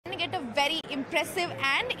get a very impressive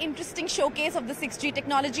and interesting showcase of the 6G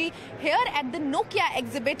technology here at the Nokia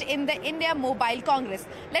exhibit in the India Mobile Congress.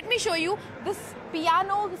 Let me show you this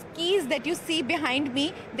piano keys that you see behind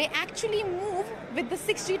me. They actually move with the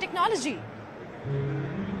 6G technology.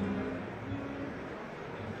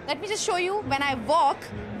 Let me just show you. When I walk,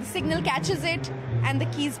 the signal catches it and the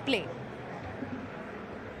keys play.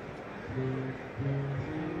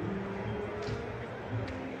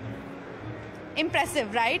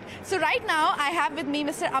 Impressive, right? So right now I have with me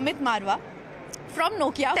Mr. Amit Marwa from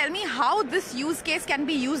Nokia. Tell me how this use case can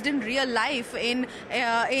be used in real life in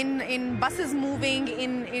buses moving,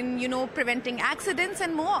 in preventing accidents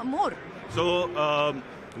and more. So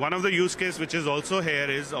one of the use case which is also here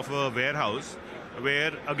is of a warehouse,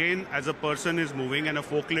 where again as a person is moving and a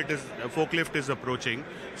forklift is approaching.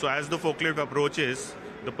 So as the forklift approaches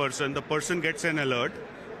the person gets an alert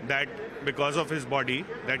that because of his body,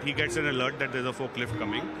 that he gets an alert that there's a forklift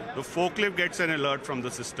coming. The forklift gets an alert from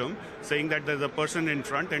the system saying that there's a person in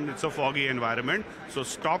front and it's a foggy environment. So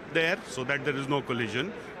stop there so that there is no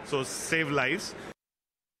collision. So save lives.